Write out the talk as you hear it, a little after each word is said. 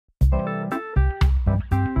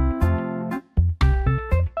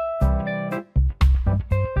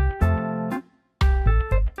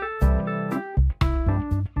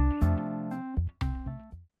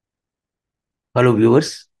Hello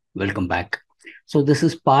viewers, welcome back. So this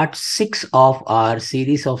is part 6 of our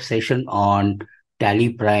series of session on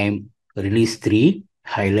TallyPrime Release 3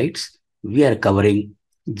 highlights. We are covering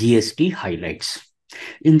GST highlights.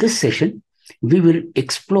 In this session, we will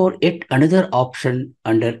explore yet another option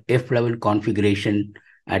under F11 configuration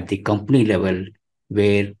at the company level,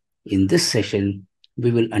 where in this session, we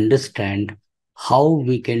will understand how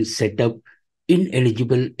we can set up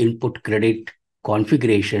ineligible input credit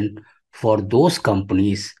configuration for those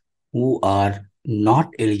companies who are not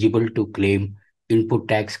eligible to claim input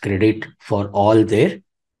tax credit for all their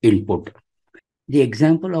input. The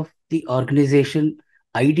example of the organization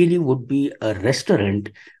ideally would be a restaurant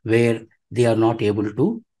where they are not able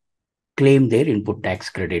to claim their input tax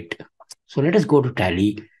credit. So let us go to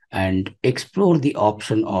Tally and explore the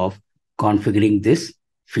option of configuring this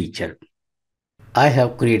feature. I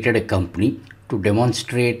have created a company to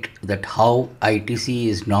demonstrate that how ITC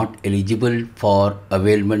is not eligible for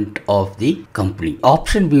availment of the company.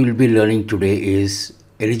 Option we will be learning today is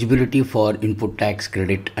eligibility for input tax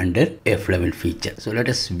credit under F11 feature. So let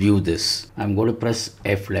us view this. I'm going to press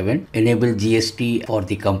F11, enable GST for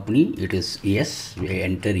the company. It is yes, we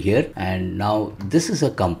enter here, and now this is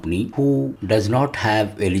a company who does not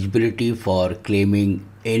have eligibility for claiming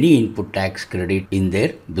any input tax credit in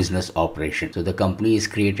their business operation. So the company is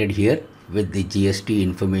created here with the GST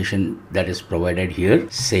information that is provided here.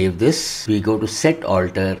 Save this. We go to set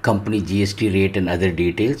alter company GST rate and other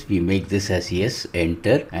details. We make this as yes,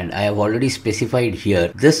 enter, and I have already specified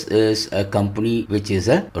here this is a company which is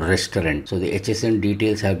a restaurant. So the HSN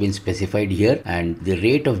details have been specified here, and the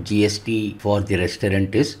rate of GST for the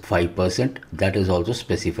restaurant is 5%. That is also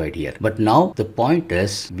specified here. But now the point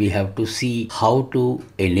is we have to see how to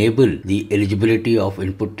enable the eligibility of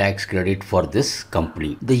input tax credit for this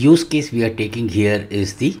company. The use case we are taking here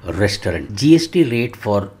is the restaurant. GST rate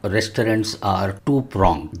for restaurants are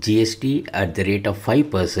two-pronged. GST at the rate of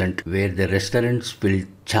 5%, where the restaurants will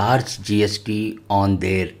charge GST on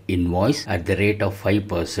their invoice at the rate of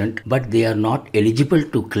 5%, but they are not eligible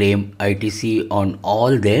to claim ITC on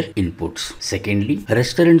all their inputs. Secondly,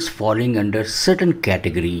 restaurants falling under certain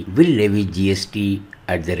category will levy GST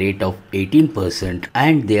at the rate of 18%,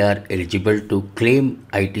 and they are eligible to claim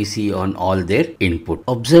ITC on all their input.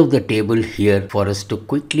 Observe the table here for us to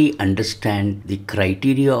quickly understand the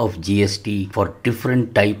criteria of GST for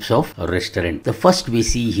different types of restaurant. The first we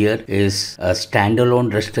see here is a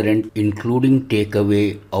standalone restaurant including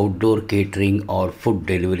takeaway, outdoor catering or food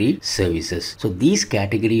delivery services. So these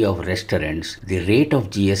category of restaurants, the rate of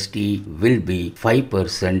GST will be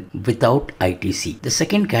 5% without ITC. The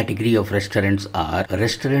second category of restaurants are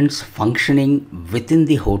restaurants functioning within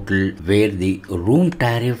the hotel where the room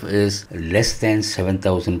tariff is less than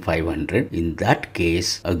 7,500. In that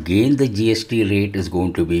case, again the GST rate is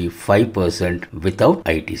going to be 5% without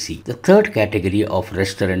ITC. The third category of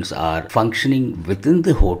restaurants are functioning within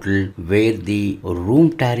the hotel where the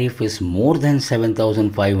room tariff is more than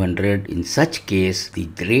 7,500. In such case, the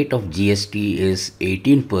rate of GST is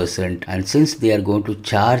 18%, and since they are going to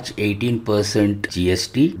charge 18%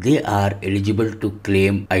 GST, they are eligible to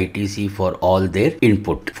claim ITC for all their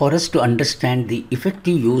input. For us to understand the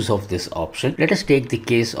effective use of this option, let us take the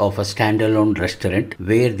case of a standalone restaurant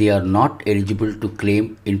where they are not eligible to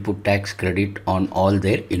claim input tax credit on all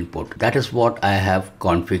their input. That is what I have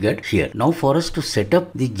configured here. Now for us to set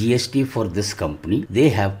up the GST for this company, they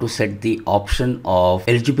have to set the option of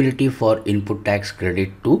eligibility for input tax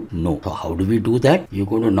credit to no. So how do we do that? You're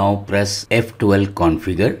going to now press F12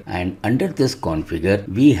 configure, and under this configure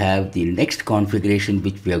we have the next configuration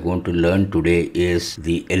which we are going to learn today is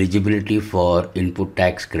the eligibility for input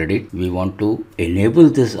tax credit. We want to enable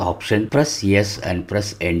this option. Press yes and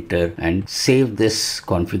press enter and save this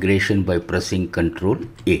configuration by pressing Ctrl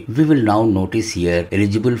A. We will now notice here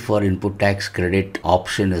eligible for input tax credit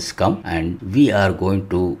option has come, and we are going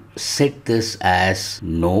to set this as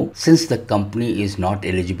no, since the company is not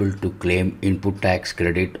eligible to claim input tax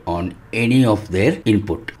credit on any of their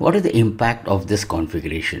input. What is the impact of this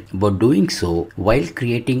configuration? By doing so, while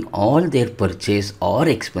creating all their purchase or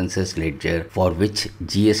expenses ledger for which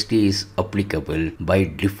GST is applicable, by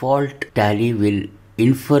default Tally will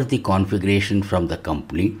infer the configuration from the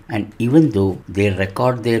company, and even though they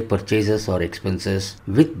record their purchases or expenses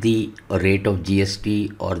with the rate of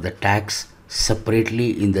GST or the tax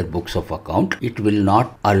separately in their books of account, it will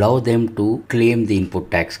not allow them to claim the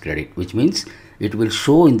input tax credit, which means it will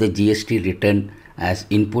show in the GST return as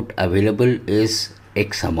input available is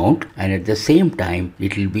X amount, and at the same time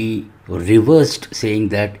it will be reversed, saying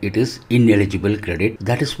that it is ineligible credit.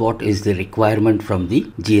 That is what is the requirement from the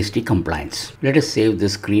GST compliance. Let us save the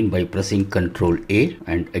screen by pressing Ctrl A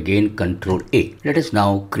and again Ctrl A. Let us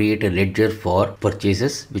now create a ledger for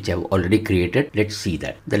purchases, which I have already created. Let's see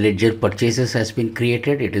that. The ledger purchases has been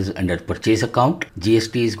created. It is under purchase account.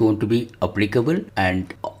 GST is going to be applicable,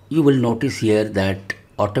 and you will notice here that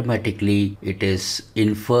automatically it is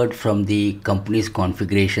inferred from the company's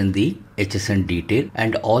configuration the HSN detail,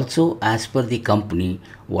 and also as per the company,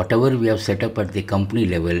 whatever we have set up at the company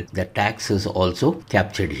level, the tax is also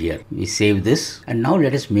captured here. We save this, and now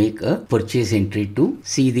let us make a purchase entry to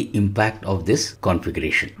see the impact of this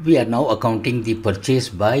configuration. We are now accounting the purchase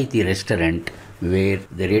by the restaurant, where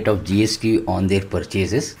the rate of GST on their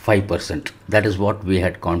purchase is 5%. That is what we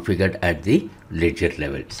had configured at the ledger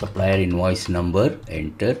level. Supplier invoice number,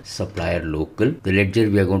 enter. Supplier local. The ledger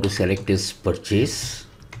we are going to select is purchase,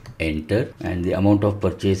 enter, and the amount of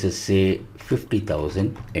purchase is say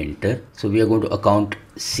 50,000, enter. So we are going to account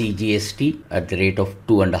CGST at the rate of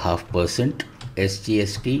 2.5%.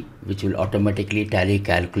 SGST, which will automatically Tally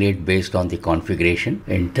calculate based on the configuration,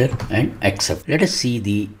 enter and accept. Let us see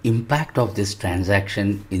the impact of this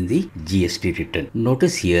transaction in the GST return.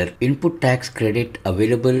 Notice here, input tax credit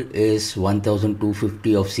available is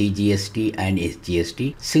 1,250 of CGST and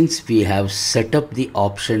SGST. Since we have set up the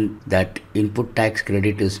option that input tax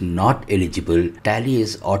credit is not eligible, Tally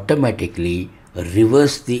is automatically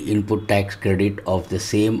reverse the input tax credit of the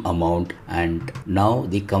same amount, and now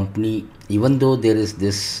the company, even though there is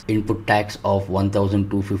this input tax of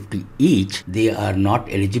 1,250 each, they are not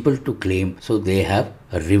eligible to claim, so they have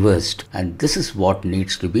reversed, and this is what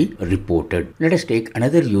needs to be reported. Let us take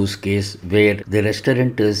another use case where the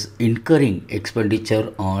restaurant is incurring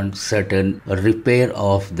expenditure on certain repair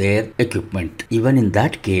of their equipment. Even in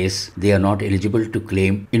that case, they are not eligible to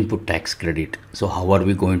claim input tax credit. So how are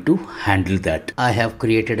we going to handle that? I have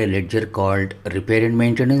created a ledger called repair and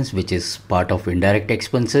maintenance, which is part of indirect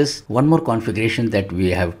expenses. One more configuration that we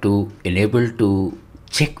have to enable to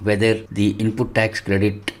check whether the input tax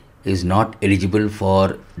credit is not eligible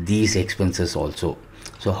for these expenses also.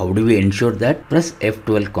 So how do we ensure that? Press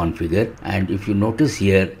F12 configure, and if you notice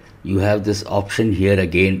here, you have this option here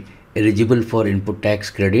again, eligible for input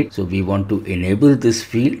tax credit. So we want to enable this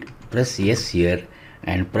field. Press yes here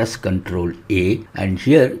and press Ctrl A, and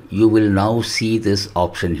here you will now see this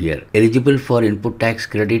option here, eligible for input tax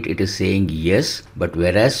credit. It is saying yes, but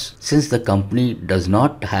whereas since the company does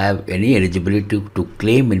not have any eligibility to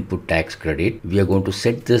claim input tax credit, we are going to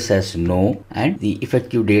set this as no, and the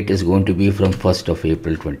effective date is going to be from 1st of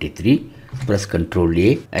April 23. Press Ctrl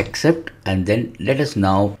A, accept, and then let us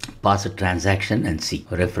now pass a transaction and see.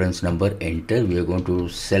 Reference number, enter. We are going to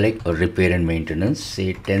select a repair and maintenance.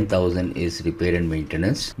 Say 10,000 is repair and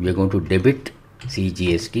maintenance. We are going to debit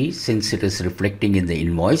CGST since it is reflecting in the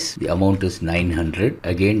invoice. The amount is 900.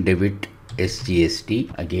 Again debit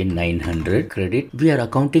SGST, again 900. Credit. We are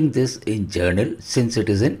accounting this in journal since it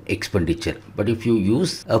is an expenditure. But if you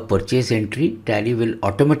use a purchase entry, Tally will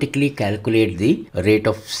automatically calculate the rate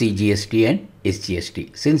of CGST and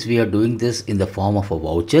SGST. Since we are doing this in the form of a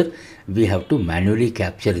voucher, we have to manually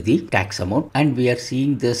capture the tax amount, and we are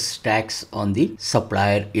seeing this tax on the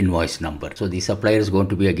supplier invoice number. So the supplier is going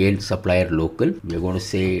to be again supplier local. We are going to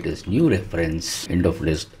say it is new reference, end of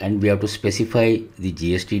list, and we have to specify the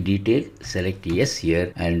GST detail. Select yes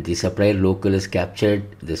here, and the supplier local is captured.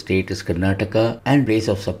 The state is Karnataka and place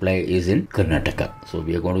of supply is in Karnataka. So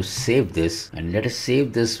we are going to save this, and let us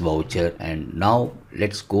save this voucher, and now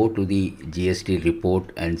let's go to the GST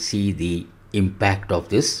report and see the impact of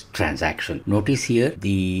this transaction. Notice here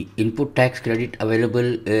the input tax credit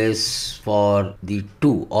available is for the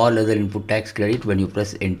two, all other input tax credit. When you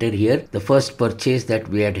press enter here, the first purchase that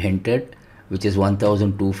we had entered, which is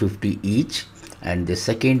 1,250 each, and the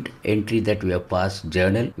second entry that we have passed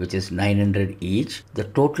journal, which is 900 each. The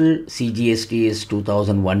total CGST is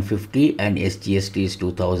 2,150 and SGST is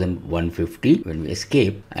 2,150. When we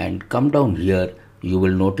escape and come down here, you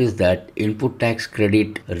will notice that input tax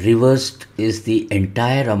credit reversed is the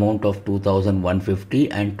entire amount of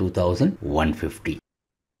 2,150 and 2,150.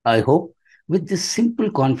 I hope with this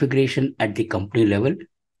simple configuration at the company level,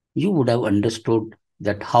 you would have understood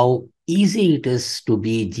that how easy it is to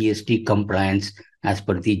be GST compliance as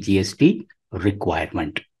per the GST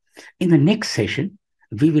requirement. In the next session,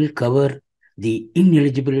 we will cover the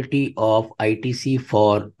ineligibility of ITC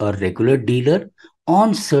for a regular dealer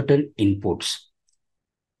on certain inputs,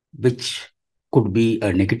 which could be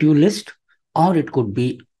a negative list, or it could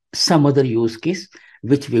be some other use case,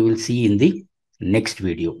 which we will see in the next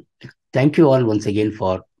video. Thank you all once again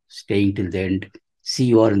for staying till the end. See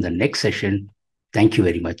you all in the next session. Thank you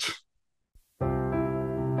very much.